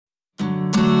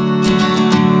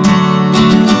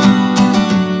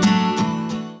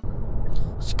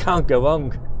Can't go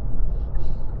wrong.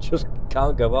 Just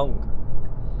can't go wrong.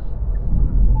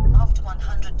 After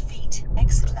 100 feet,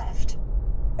 exit left.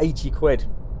 80 quid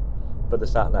for the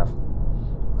sat nav,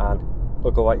 and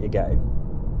look at what you're getting.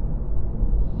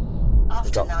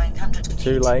 After 900 feet,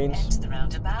 2 lanes. enter the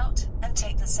roundabout and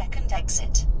take the second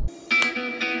exit.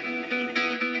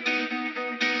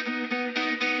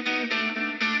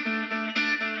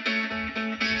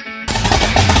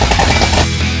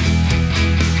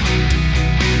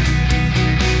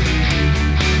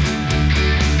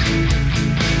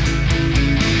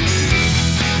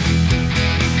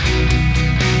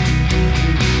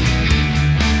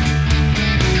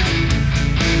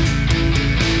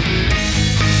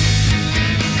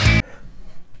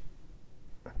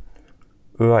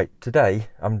 Right, today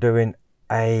I'm doing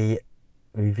a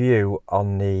review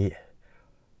on the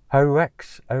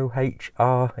OHREX, OHREX,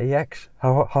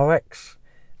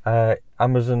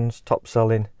 Amazon's top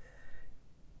selling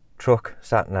truck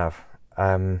sat nav.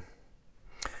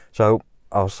 So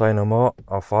I'll say no more,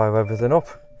 I'll fire everything up.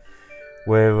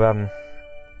 We're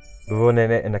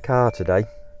running it in a car today,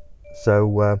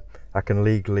 so I can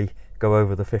legally go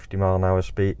over the 50-mile-an-hour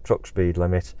truck speed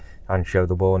limit and show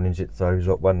the warnings it throws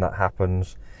up when that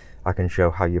happens. I can show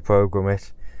how you program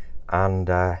it, and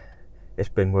it's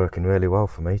been working really well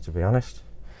for me, to be honest.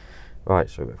 Right,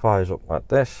 so it fires up like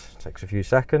this, takes a few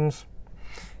seconds.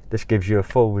 This gives you a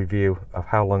full review of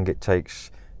how long it takes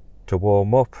to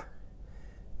warm up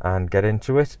and get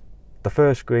into it. The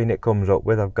first screen it comes up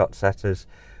with, I've got setters,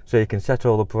 so you can set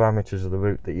all the parameters of the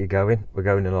route that you're going. We're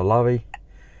going in a lorry.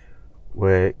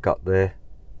 We've got the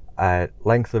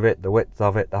length of it, the width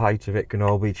of it, the height of it can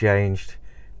all be changed.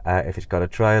 If it's got a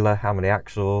trailer, how many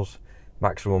axles,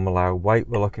 maximum allowed weight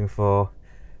we're looking for,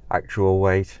 actual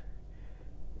weight.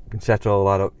 You can set all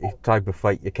that up, the type of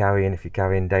freight you're carrying. If you're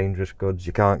carrying dangerous goods,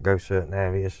 you can't go certain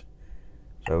areas.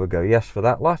 So we'll go yes for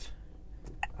that lot.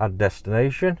 Add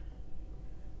destination.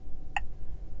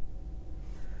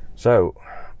 So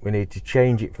we need to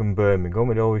change it from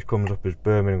Birmingham. It always comes up as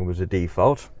Birmingham as a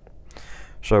default.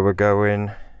 So we're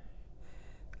going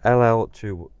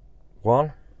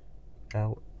LL21,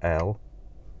 LL,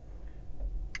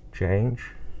 change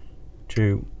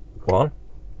to 1,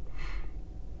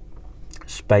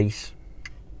 space,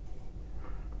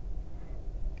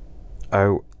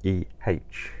 OEH,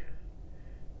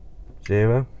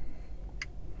 0,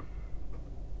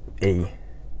 EH.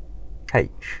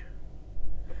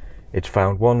 It's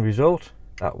found one result,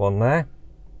 that one there,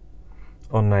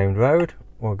 unnamed road,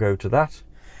 we'll go to that,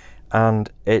 and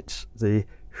it's the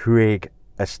OHREX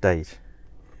estate,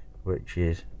 which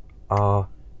is RHUG.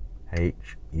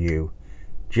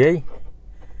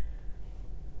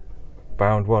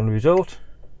 Found one result.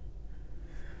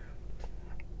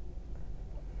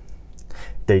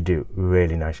 They do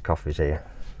really nice coffees here.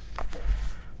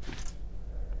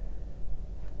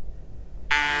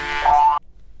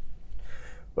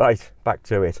 Right, back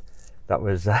to it. That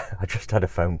was I just had a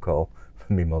phone call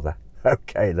from my mother.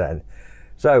 Okay then,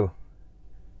 so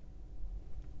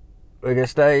OHREX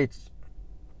estate,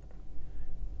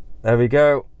 there we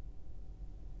go.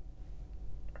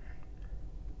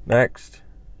 Next.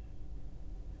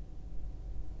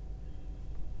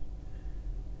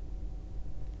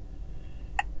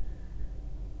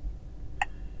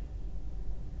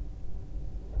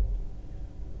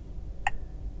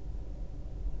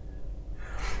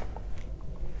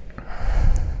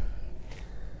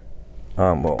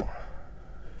 And more.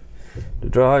 The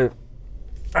drive,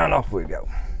 and off we go.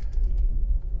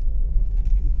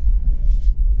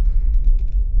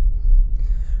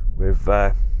 We've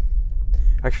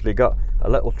actually got a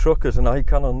little truck as an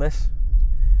icon on this.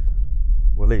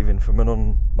 We're leaving from an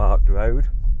unmarked road.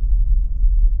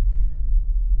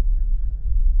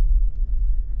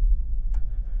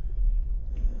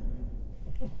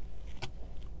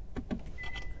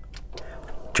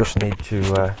 Just need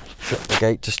to shut the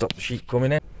gate to stop the sheep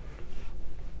coming in.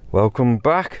 Welcome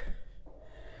back.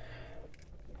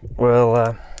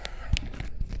 We'll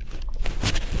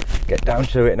get down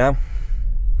to it now.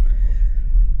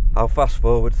 I'll fast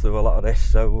forward through a lot of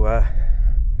this, so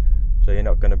you're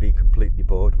not going to be completely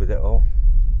bored with it all.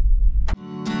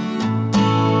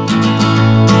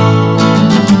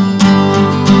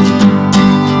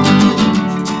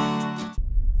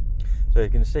 So you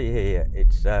can see here,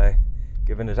 it's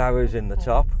giving us arrows in the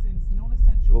top.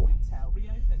 Oh,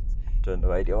 turn the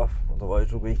radio off, otherwise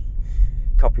there'll be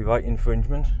copyright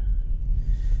infringement.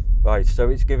 Right, so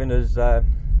it's giving us a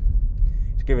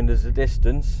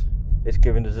distance. It's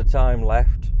given us a time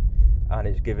left, and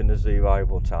it's given us the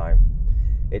arrival time.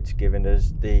 It's given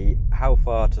us the how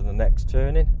far to the next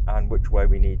turning and which way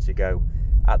we need to go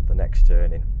at the next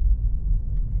turning.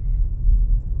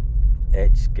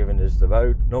 it's given us the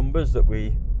road numbers that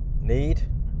we're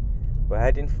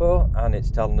heading for, and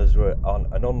it's telling us we're on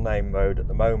an unnamed road at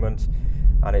the moment,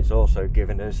 and it's also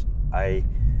given us a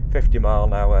 50 mile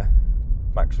an hour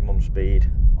maximum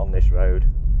speed on this road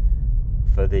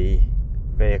for the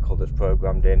vehicle that's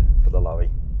programmed in for the lorry.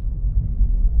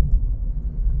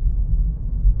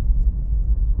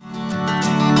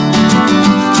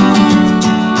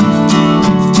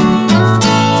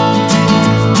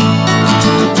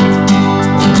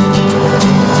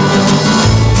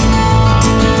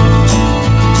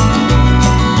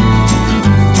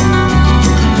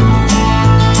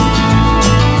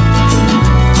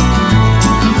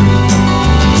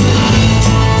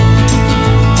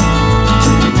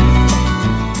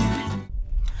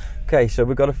 Okay, so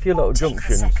we've got a few little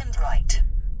junctions,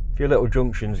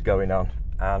 going on,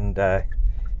 and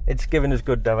it's giving us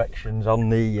good directions on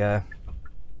the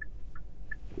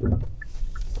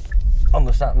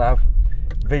sat nav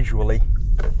visually,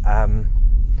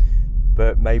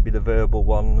 but maybe the verbal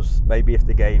ones, maybe if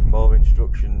they gave more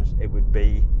instructions, it would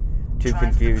be too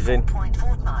confusing.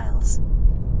 4.4 miles.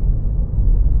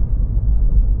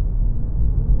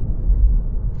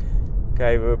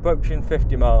 Okay, we're approaching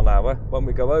 50 mile an hour. When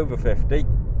we go over 50,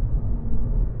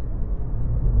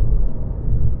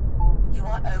 you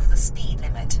are over the speed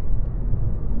limit.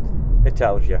 It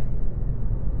tells you.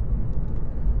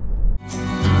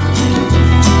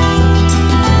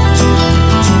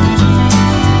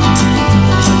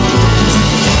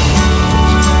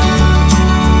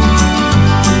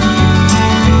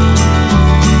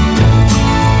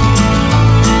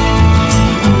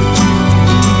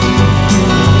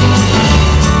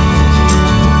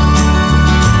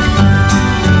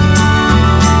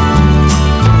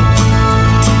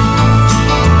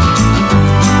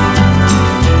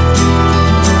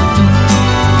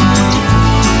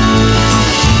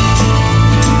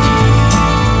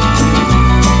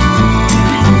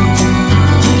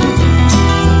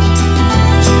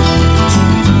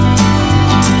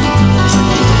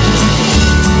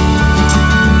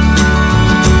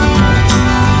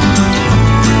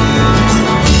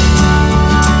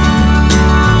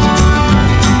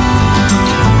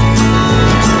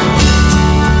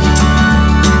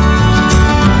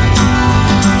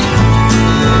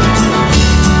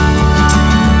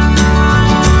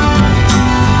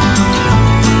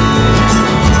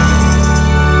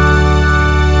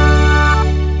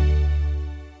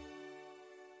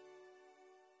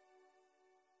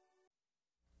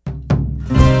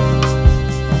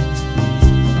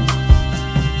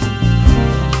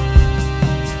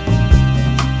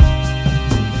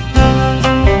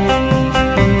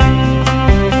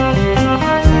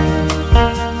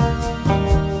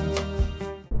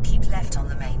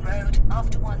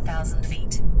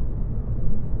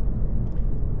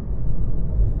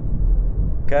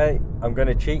 Okay, I'm going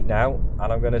to cheat now,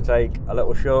 and I'm going to take a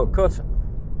little shortcut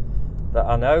that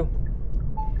I know.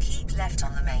 Keep left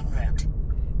on the main road.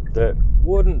 That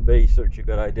wouldn't be such a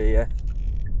good idea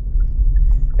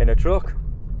in a truck.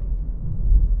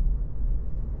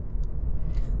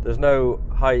 There's no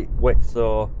height, width,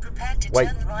 or Prepared to weight,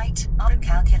 turn right on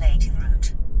calculating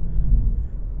route.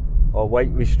 or weight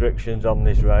restrictions on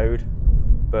this road,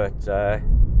 but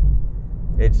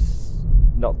it's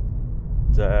not.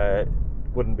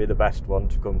 Wouldn't be the best one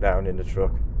to come down in a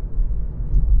truck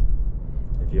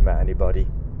if you met anybody.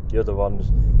 The other one's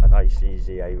a nice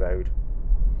easy A road.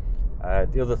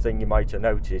 The other thing you might have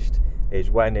noticed is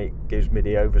when it gives me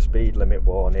the overspeed limit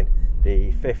warning,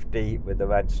 the 50 with the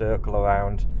red circle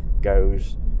around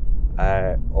goes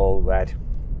all red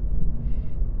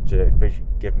to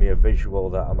give me a visual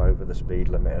that I'm over the speed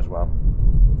limit as well.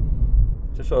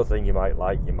 It's the sort of thing you might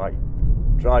like. You might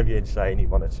drive you insane, you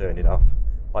want to turn it off,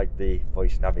 like the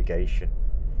voice navigation.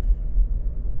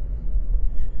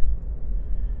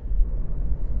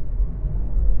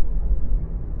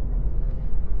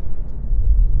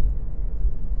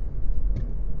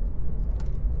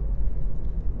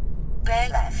 Bear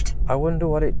left. I wonder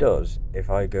what it does if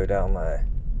I go down there.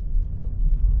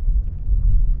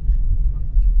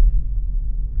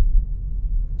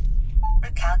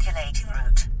 Recalculating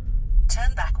route.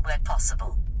 Turn back where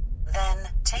possible. Then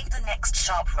take the next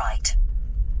sharp right.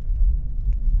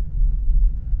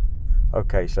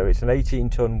 Okay, so it's an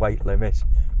 18-ton weight limit.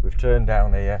 We've turned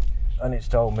down here and it's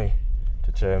told me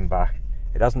to turn back.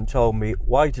 It hasn't told me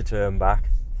why to turn back.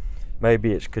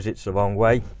 Maybe it's because it's the wrong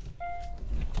way.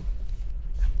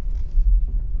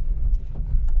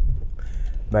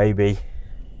 Maybe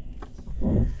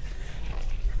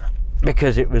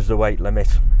because it was the weight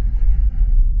limit.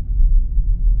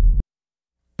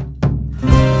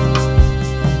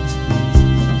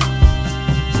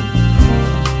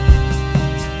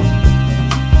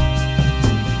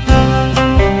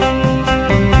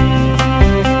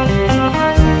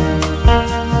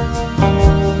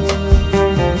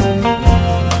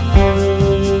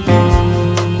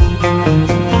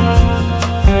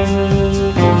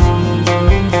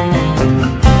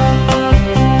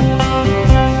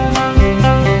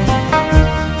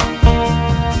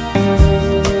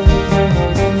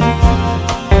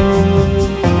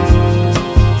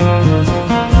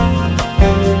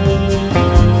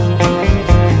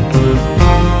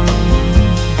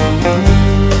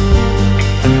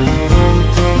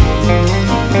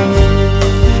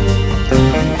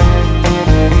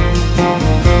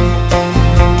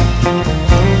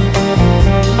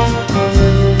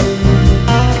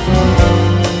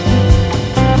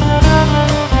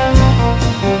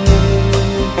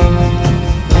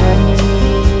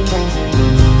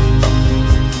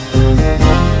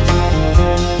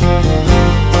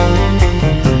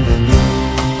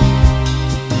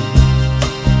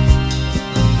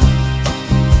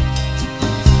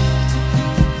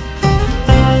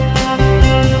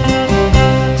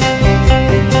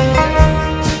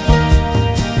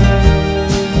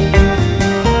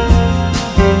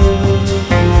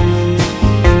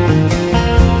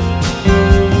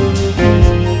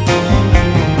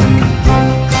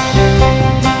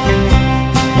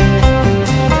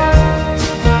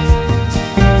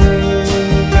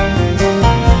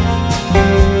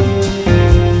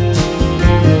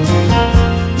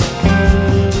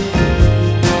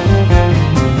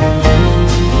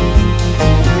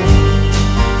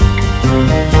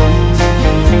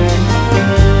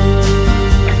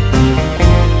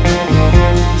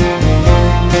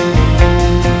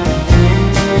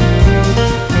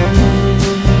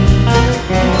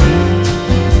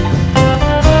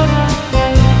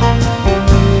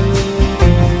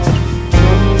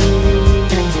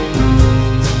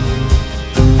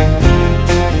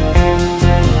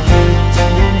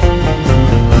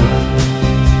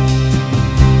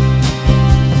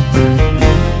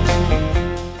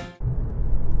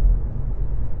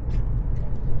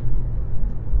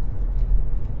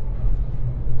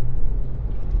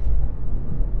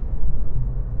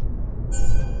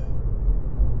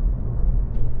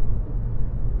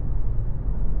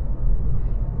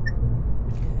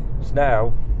 it's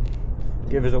now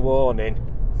give us a warning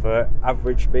for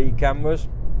average speed cameras,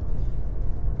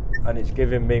 and it's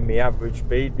giving me my average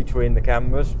speed between the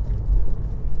cameras.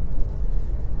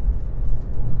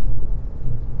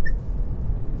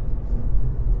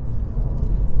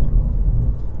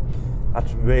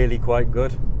 That's really quite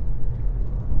good.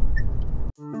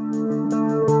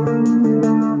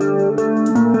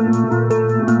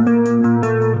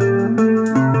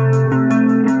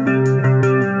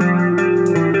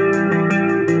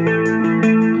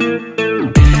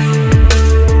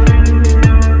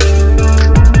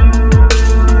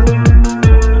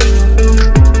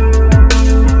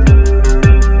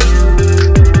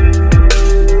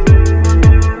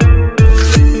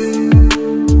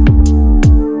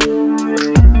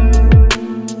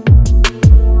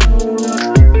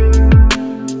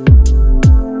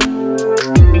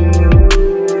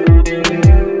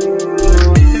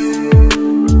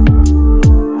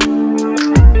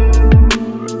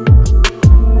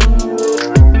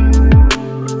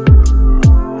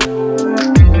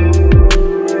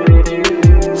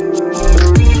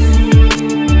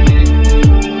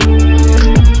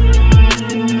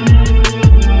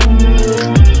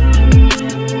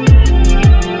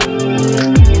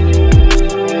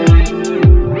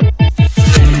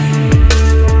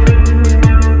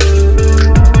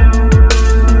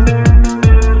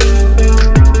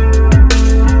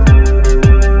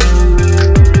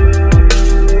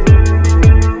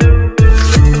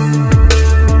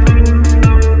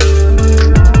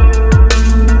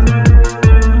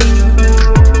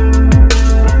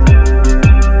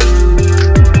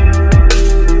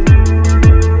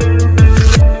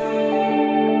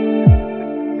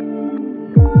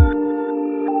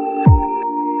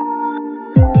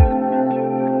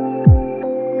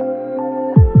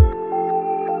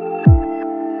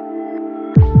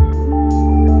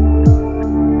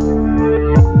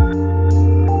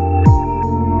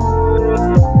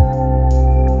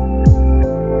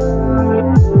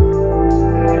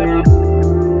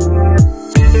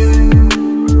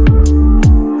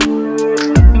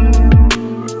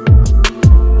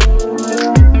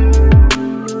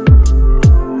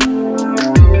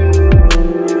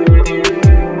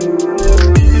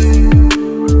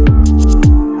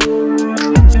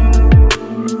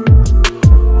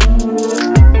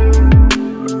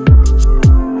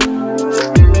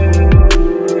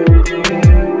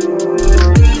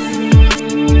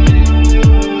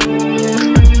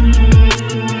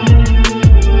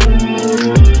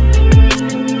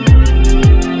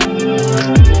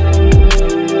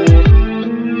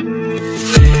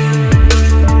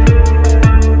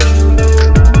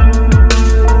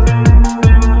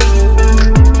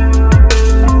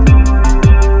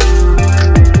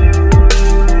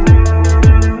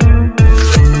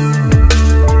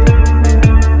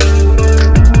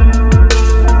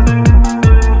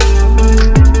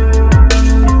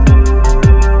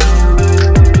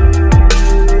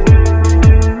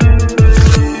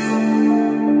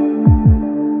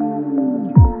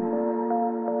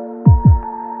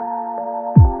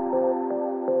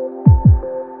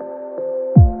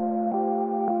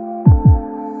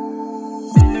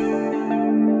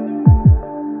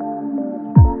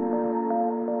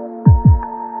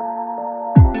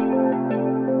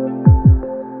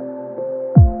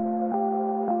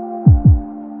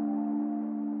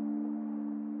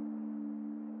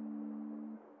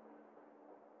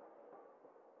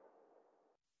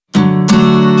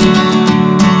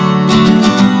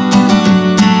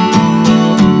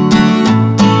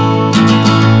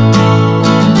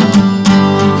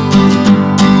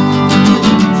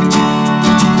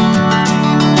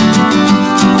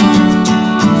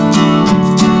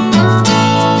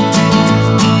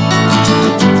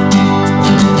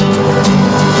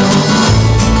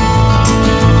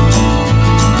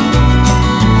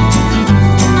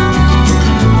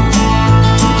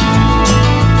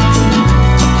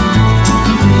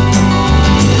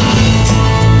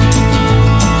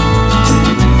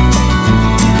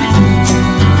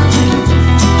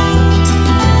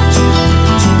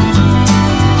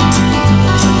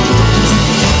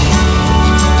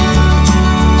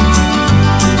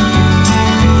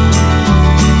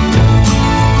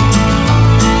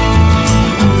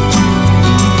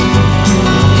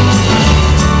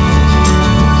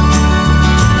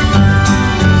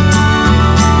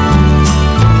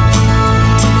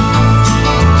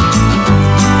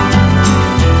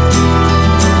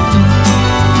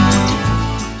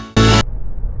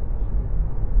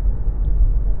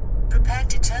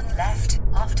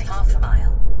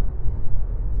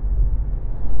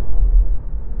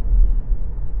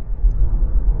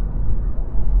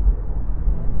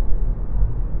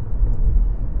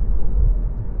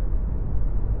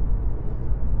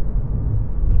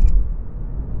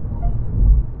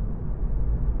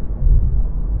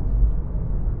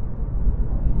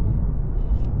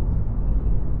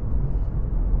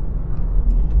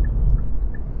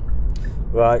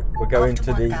 Right, we're going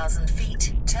After to the 1,000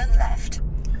 feet, turn left.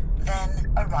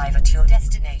 Then arrive at your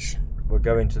destination. we're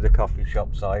going to the coffee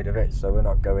shop side of it, so we're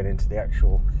not going into the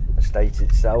actual estate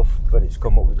itself, but it's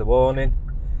come up with the warning: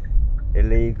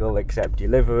 illegal except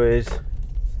deliveries.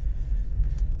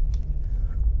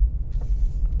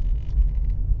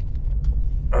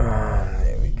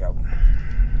 There we go.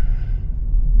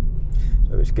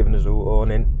 So it's given us a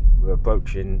warning. We're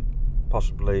approaching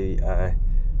possibly I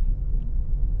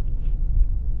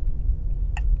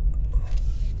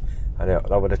know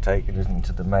that would have taken us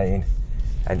into the main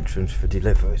entrance for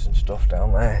deliveries and stuff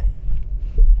down there.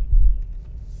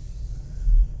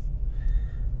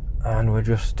 And we're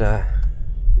just I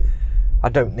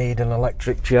don't need an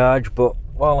electric charge, but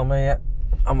while I'm here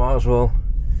I might as well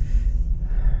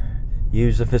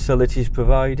use the facilities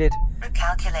provided.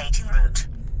 Recalculating route.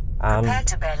 And Prepare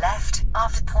to bear left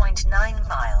after 0.9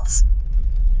 miles.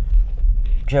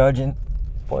 charging,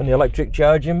 put in the electric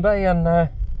charging bay and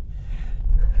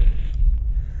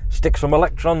stick some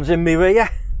electrons in my rear.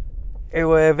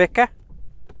 Here, Vicar.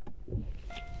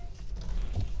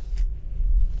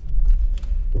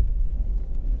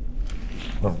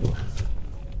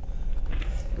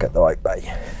 Get the right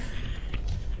bay.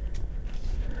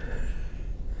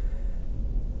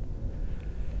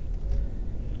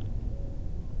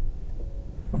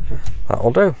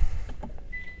 That'll do.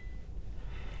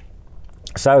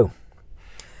 So,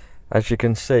 as you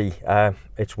can see,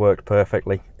 it's worked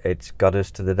perfectly. It's got us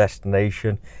to the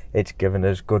destination. It's given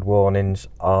us good warnings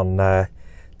on the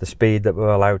speed that we're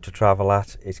allowed to travel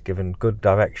at. It's given good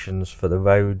directions for the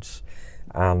roads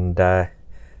and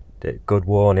good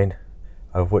warning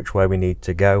of which way we need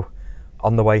to go.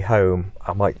 On the way home,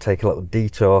 I might take a little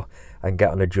detour and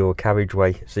get on a dual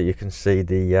carriageway so you can see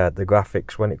the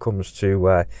graphics when it comes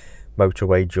to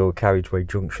motorway dual carriageway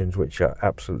junctions, which are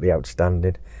absolutely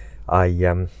outstanding.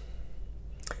 I've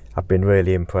been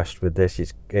really impressed with this.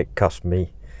 It cost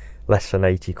me less than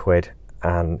 80 quid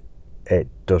and it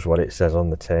does what it says on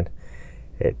the tin.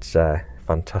 It's a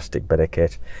fantastic bit of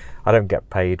kit. I don't get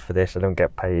paid for this. I don't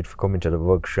get paid for coming to the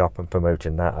rug shop and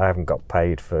promoting that. I haven't got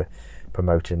paid for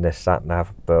promoting this sat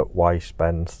nav, but why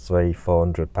spend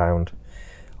 £300–400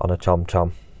 on a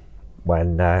TomTom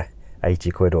when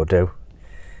 80 quid will do?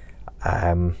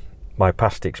 My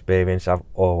past experience, I've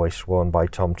always sworn by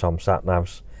TomTom sat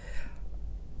navs.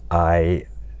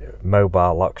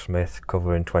 Mobile locksmith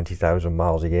covering 20,000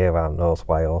 miles a year around North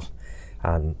Wales,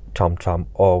 and TomTom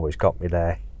always got me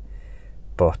there.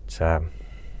 But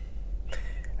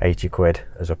 80 quid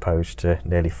as opposed to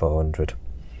nearly 400.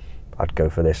 I'd go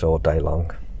for this all day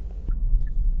long.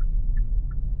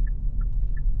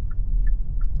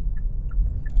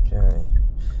 Okay,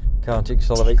 can't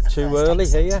accelerate too early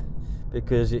here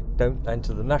because it don't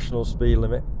enter the national speed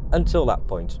limit until that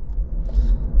point.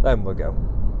 Then we'll go.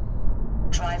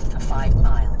 Drive for 5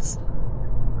 miles.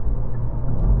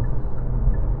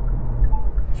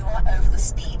 You are over the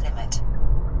speed limit.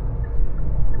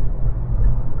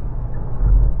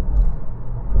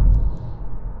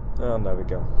 Oh, there we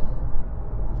go.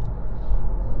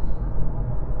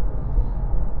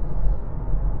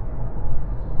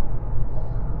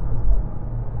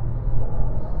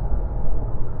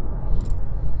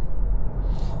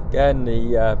 Again,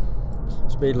 the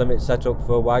speed limit set up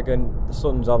for a wagon. The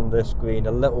sun's on the screen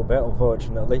a little bit,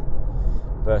 unfortunately,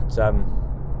 but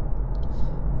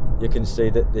you can see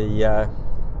that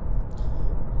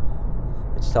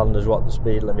it's telling us what the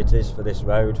speed limit is for this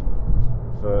road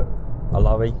for a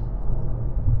lorry,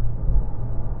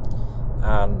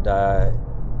 and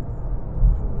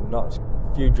not a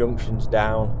few junctions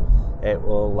down,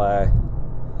 it'll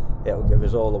give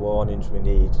us all the warnings we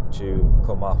need to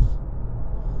come off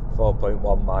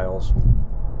 4.1 miles.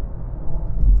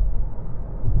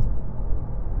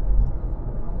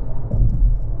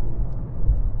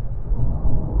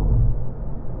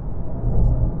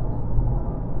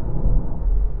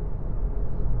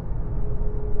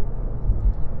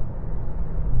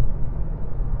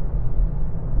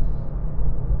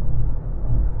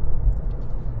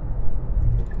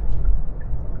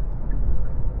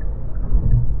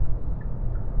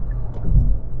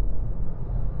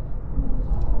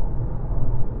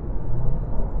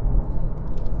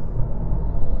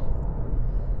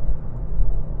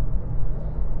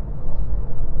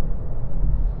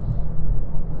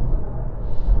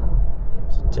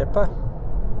 Tipper.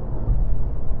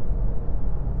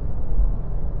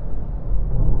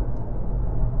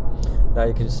 Now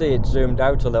you can see it zoomed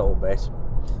out a little bit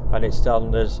and it's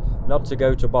telling us not to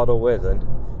go to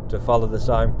Bodelwithen, to follow the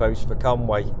signpost for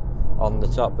Conway on the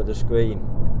top of the screen.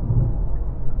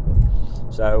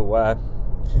 So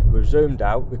We've zoomed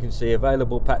out, we can see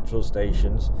available petrol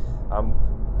stations.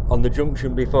 On the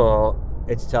junction before,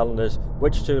 it's telling us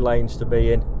which 2 lanes to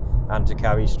be in and to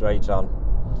carry straight on.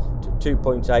 To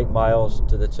 2.8 miles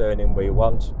to the turning we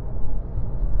want,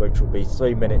 which will be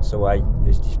 3 minutes away.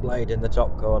 It's displayed in the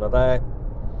top corner there.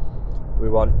 We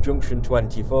want junction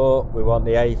 24, we want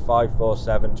the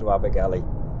A547 to Abergele.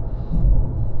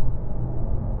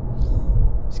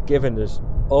 It's given us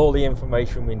all the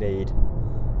information we need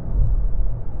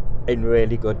in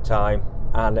really good time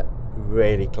and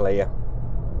really clear.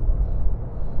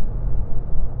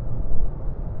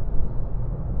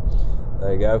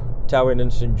 There you go. Towin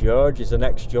and St George is the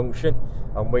next junction,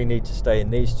 and we need to stay in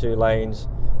these 2 lanes,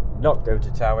 not go to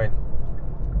Towin.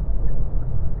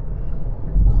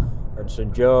 And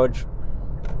St George,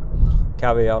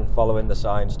 carry on following the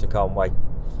signs to Conway.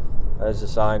 There's the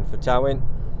sign for Towin.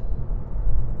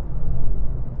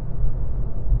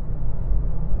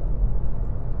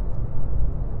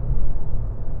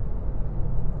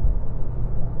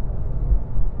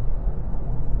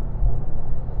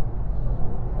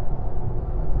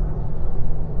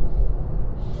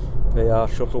 PR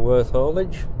Shuttleworth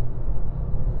haulage.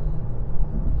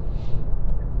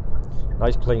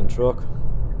 Nice clean truck.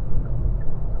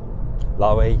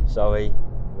 LORRY, sorry,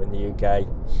 we're in the UK.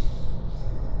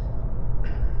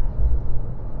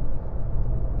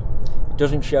 It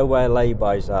doesn't show where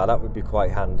laybys are, that would be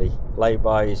quite handy.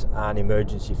 Laybys and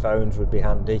emergency phones would be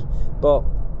handy, but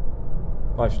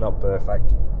life's not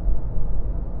perfect.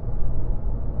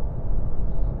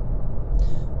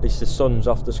 At least the sun's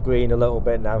off the screen a little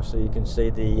bit now, so you can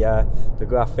see the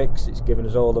graphics. It's given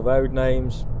us all the road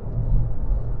names.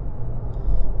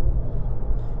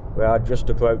 We are just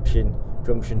approaching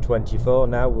junction 24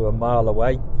 now. We're a mile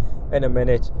away. In a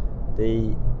minute,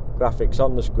 the graphics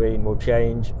on the screen will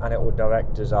change and it will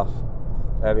direct us off.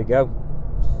 There we go.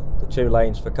 The 2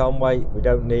 lanes for Conway. We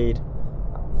don't need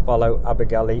follow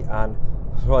Abergele and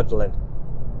Rhuddlan.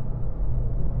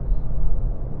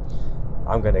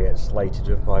 I'm going to get slated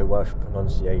with my Welsh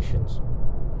pronunciations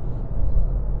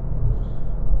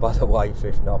by the wife,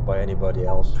 if not by anybody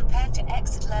else. Prepare to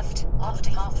exit left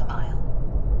after half a mile.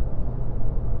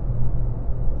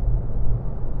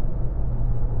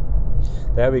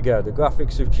 There we go. The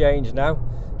graphics have changed now.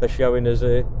 They're showing us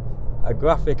a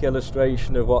graphic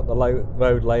illustration of what the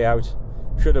road layout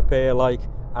should appear like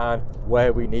and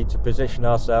where we need to position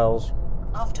ourselves.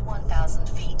 After 1,000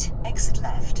 feet, exit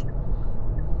left.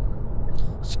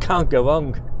 Just can't go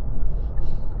wrong.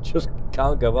 Just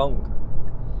can't go wrong.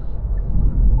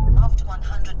 After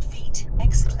 100 feet,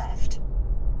 exit left.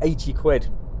 80 quid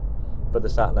for the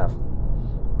sat-nav.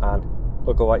 And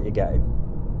look at what you're getting.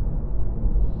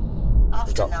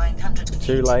 After 900 feet,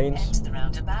 2 lanes. enter the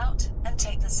roundabout and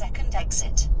take the second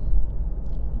exit.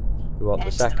 We want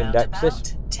the second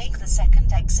exit. Take the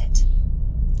second exit.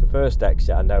 The first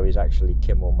exit I know is actually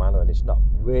Kimmel Manor, and it's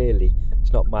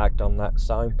not marked on that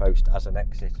signpost as an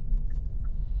exit.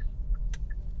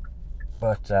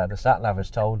 But the sat-nav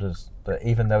has told us that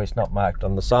even though it's not marked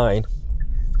on the sign,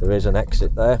 there is an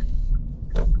exit there.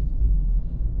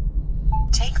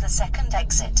 Take the second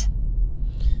exit.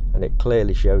 And it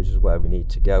clearly shows us where we need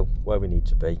to go, where we need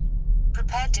to be.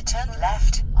 Prepare to turn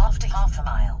left after half a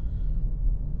mile.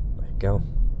 There you go.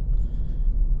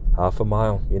 Half a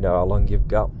mile, you know how long you've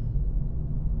got.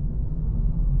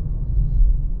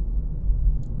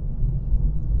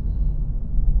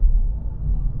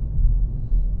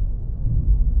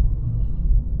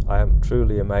 I am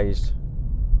truly amazed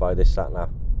by this sat-nav.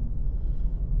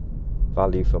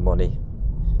 Value for money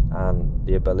and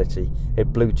the ability.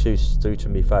 It Bluetooths through to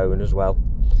my phone as well,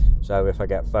 so if I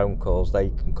get phone calls they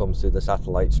can come through the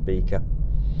satellite speaker.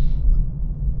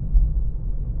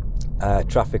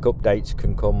 Traffic updates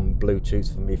can come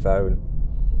Bluetooth from my phone.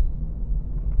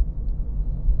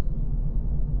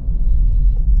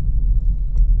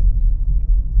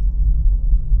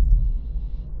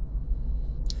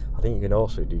 I think you can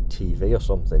also do TV or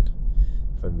something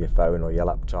from your phone or your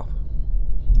laptop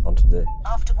onto the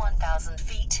after 1,000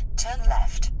 feet, turn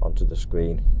left onto the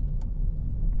screen.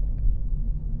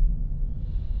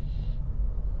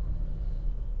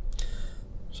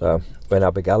 So we're in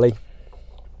Abergele.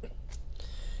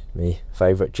 My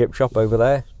favourite chip shop over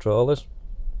there, Trawlers.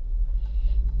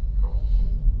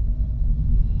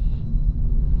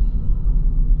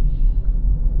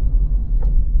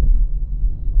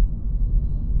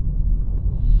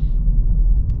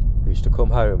 Used to come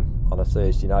home on a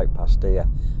Thursday night past here,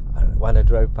 and when I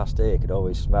drove past here I could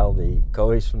always smell the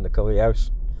curries from the curry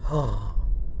house. Oh,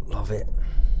 love it.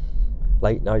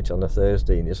 Late night on a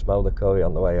Thursday and you smell the curry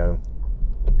on the way home.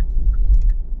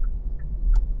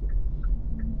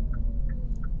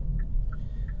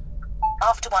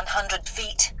 After 100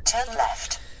 feet, turn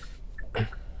left.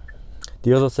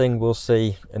 The other thing we'll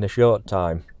see in a short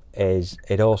time is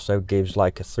it also gives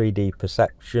like a 3D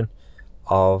perception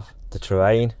of the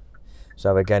terrain.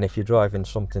 So again, if you're driving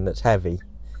something that's heavy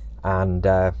and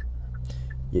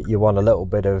you want a little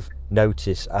bit of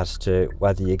notice as to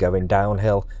whether you're going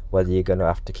downhill, whether you're going to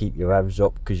have to keep your revs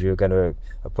up because you're going to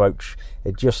approach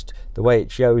it, just the way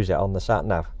it shows it on the sat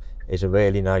nav is a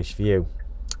really nice view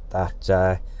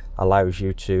that allows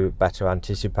you to better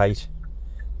anticipate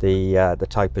the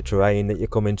type of terrain that you're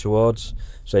coming towards,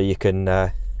 so you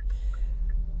can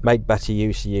make better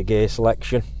use of your gear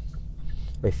selection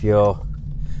if you're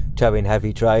towing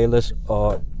heavy trailers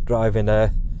or driving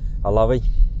a lorry.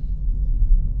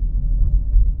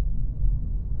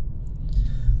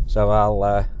 So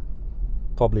I'll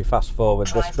probably fast forward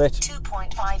this bit.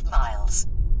 2.5 miles.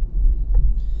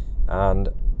 And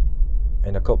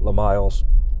in a couple of miles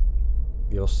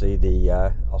you'll see the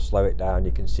I'll slow it down,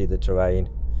 you can see the terrain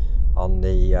on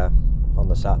the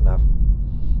sat nav.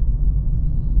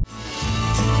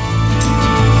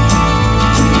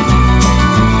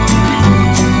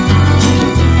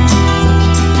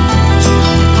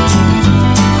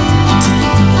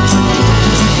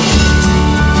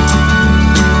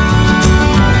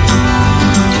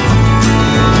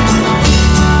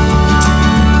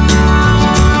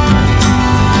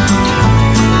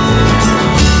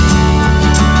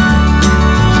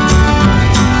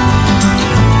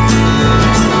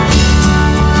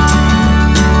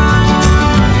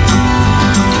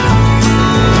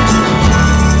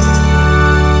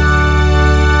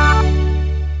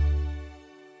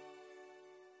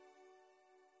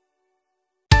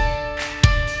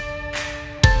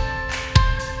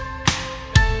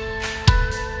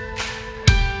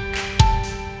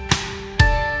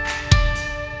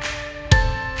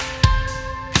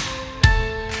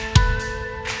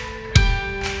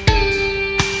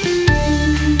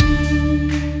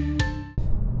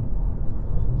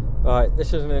 Right,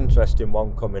 this is an interesting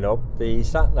one coming up. The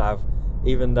sat nav,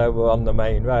 even though we're on the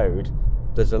main road,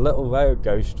 there's a little road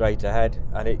goes straight ahead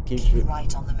and it keeps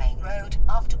right on the main road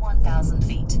after 1,000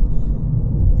 feet.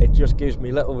 It just gives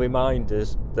me little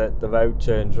reminders that the road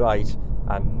turns right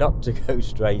and not to go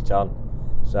straight on,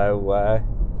 so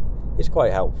it's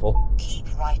quite helpful. Keep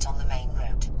right on the main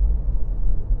road.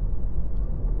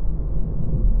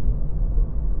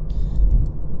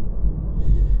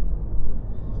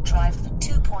 Drive for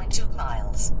 2.2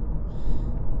 miles.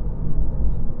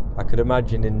 I could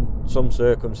imagine in some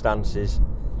circumstances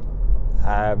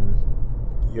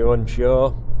you're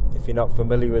unsure, if you're not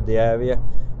familiar with the area,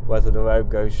 whether the road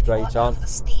goes straight on the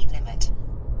speed limit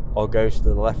or goes to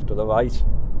the left or the right,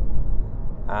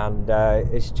 and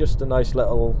it's just a nice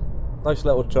little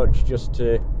touch just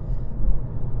to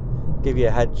give you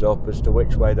a heads up as to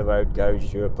which way the road goes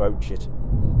as you approach it.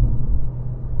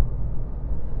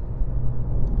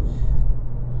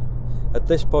 At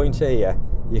this point here,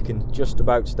 you can just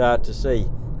about start to see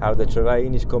how the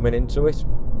terrain is coming into it.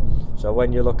 So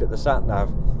when you look at the sat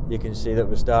nav, you can see that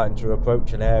we're starting to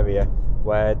approach an area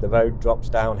where the road drops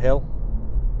downhill,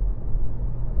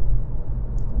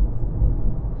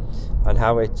 and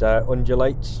how it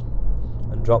undulates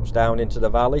and drops down into the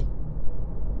valley.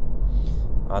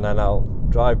 And then I'll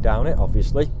drive down it,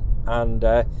 obviously, and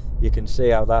you can see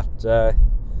how that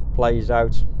plays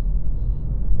out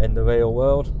in the real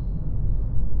world.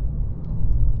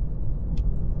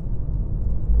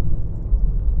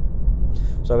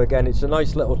 So again, it's a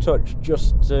nice little touch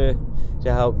just to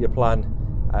help you plan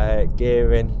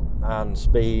gearing and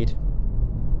speed.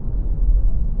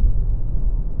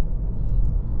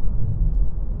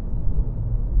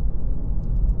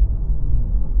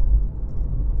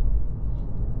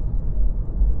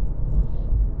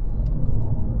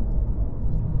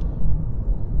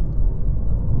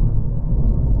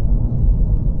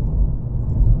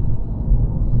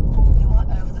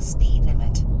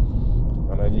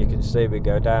 You can see we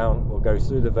go down, we'll go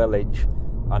through the village,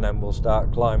 and then we'll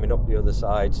start climbing up the other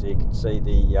side, so you can see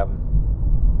the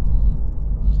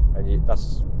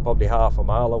that's probably half a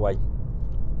mile away,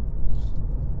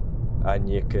 and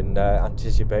you can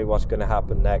anticipate what's going to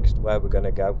happen next, where we're going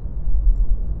to go.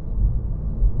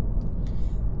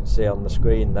 You can see on the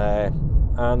screen there,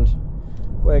 and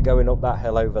we're going up that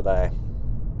hill over there,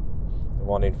 the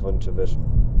one in front of us.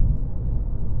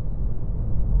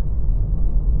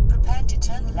 Prepare to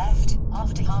turn left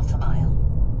after half a mile.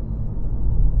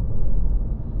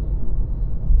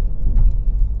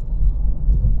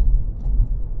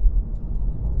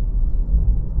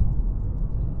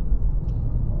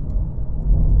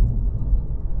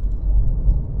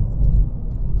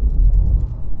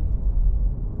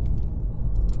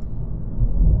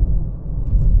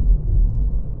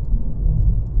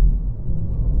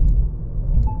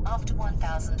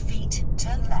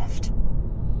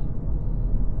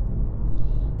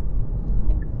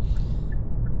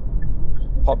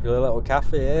 popular little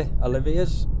cafe here,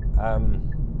 Olivia's.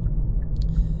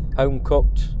 Home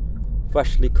cooked,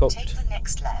 freshly cooked. Take the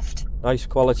next left. Nice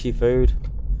quality food.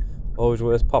 Always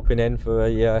worth popping in for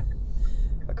a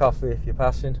coffee if you're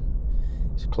passing.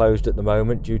 It's closed at the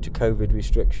moment due to COVID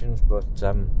restrictions, but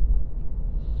something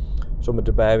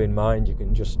to bear in mind. You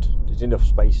can there's enough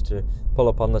space to pull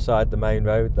up on the side of the main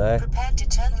road there. Prepare to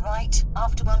turn right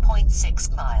after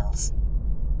 1.6 miles.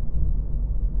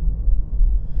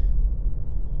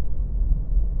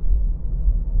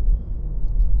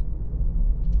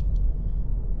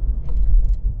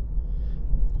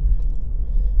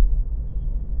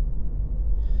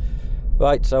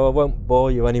 Right, so I won't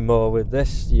bore you anymore with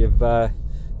this. You've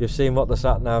seen what the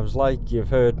sat-nav's like. You've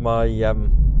heard my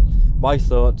my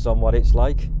thoughts on what it's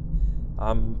like.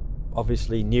 I'm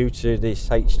obviously new to this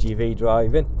HGV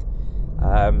driving.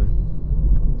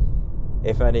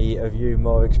 If any of you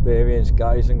more experienced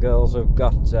guys and girls have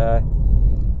got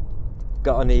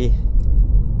any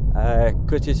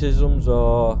criticisms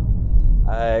or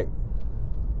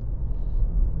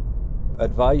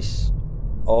advice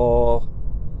or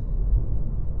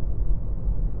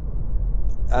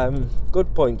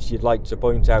good points you'd like to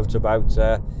point out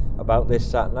about this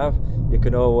sat-nav, you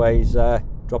can always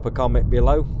drop a comment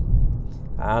below,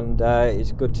 and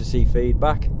it's good to see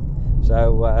feedback.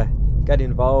 So get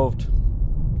involved,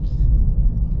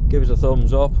 give us a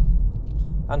thumbs up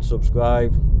and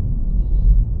subscribe,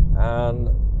 and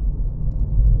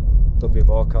there'll be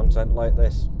more content like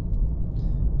this.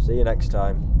 See you next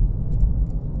time.